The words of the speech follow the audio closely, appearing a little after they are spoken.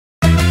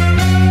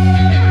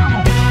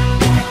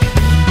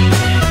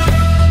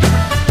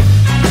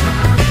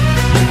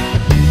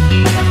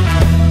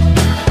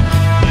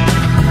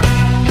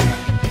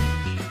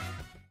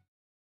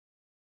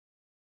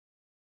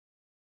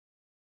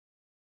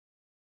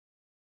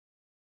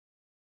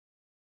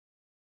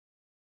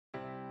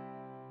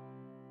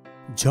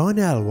John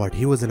Aylward,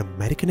 he was an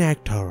American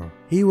actor.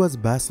 He was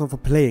best known for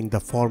playing the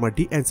former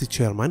DNC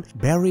chairman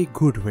Barry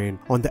Goodwin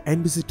on the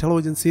NBC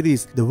television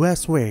series The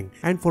West Wing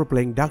and for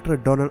playing Dr.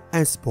 Donald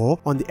Espo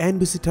on the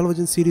NBC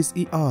television series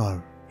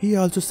ER. He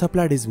also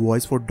supplied his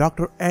voice for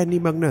Dr. Annie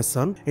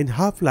Magnuson in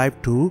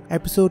Half-Life 2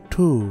 Episode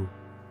 2.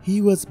 He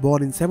was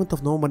born on 7th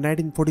of November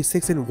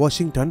 1946 in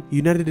Washington,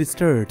 United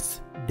States.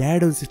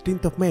 Died on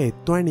 16th of May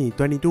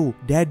 2022.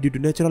 Died due to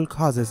natural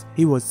causes.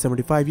 He was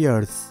 75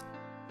 years.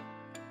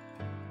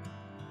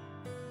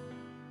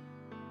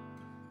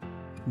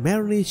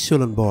 Marnie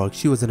Schulenburg,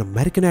 she was an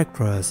American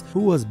actress who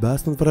was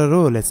best known for her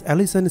role as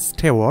Allison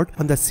Stewart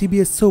on the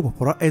CBS soap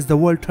opera As the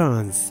World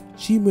Turns.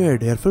 She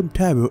made her film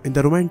debut in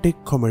the romantic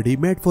comedy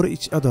Made for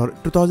Each Other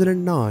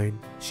 2009.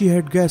 She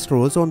had guest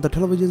roles on the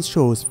television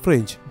shows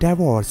Fringe,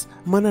 Divorce,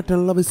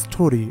 Manhattan Love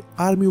Story,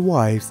 Army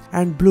Wives,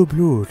 and Blue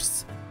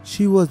Bloods.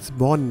 She was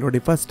born on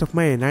 21st of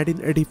May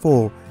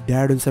 1984,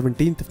 died on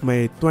 17th of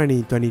May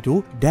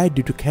 2022, died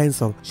due to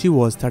cancer. She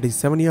was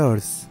 37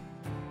 years.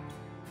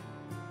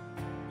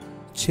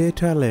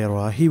 Chete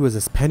Lera, he was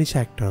a Spanish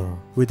actor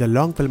with a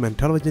long film and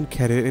television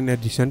career in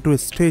addition to a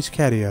stage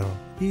career.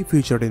 He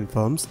featured in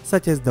films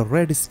such as The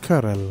Red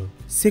Squirrel,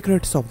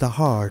 Secrets of the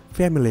Heart,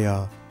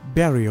 Familia,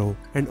 Barrio,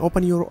 and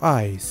Open Your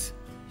Eyes.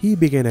 He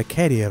began a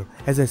career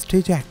as a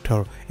stage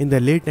actor in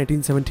the late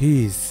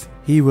 1970s.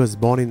 He was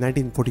born in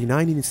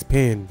 1949 in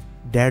Spain.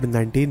 Died on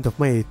 19th of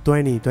May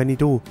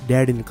 2022.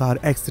 Died in car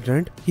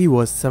accident. He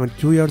was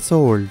 72 years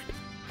old.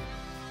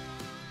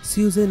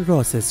 Susan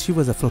Roces, she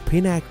was a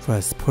Filipino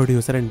actress,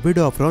 producer and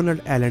widow of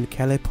Ronald Allen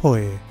Calais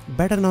Poe.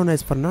 Better known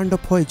as Fernando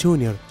Poe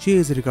Jr., she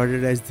is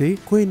regarded as the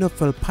queen of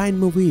Philippine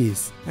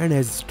movies and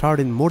has starred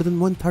in more than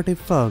 130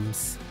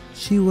 films.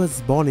 She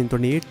was born on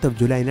 28th of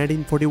July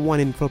 1941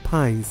 in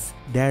Philippines.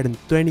 Died on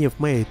 20th of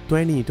May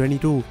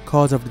 2022.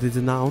 Cause of death is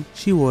unknown.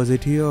 She was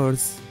 80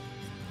 years.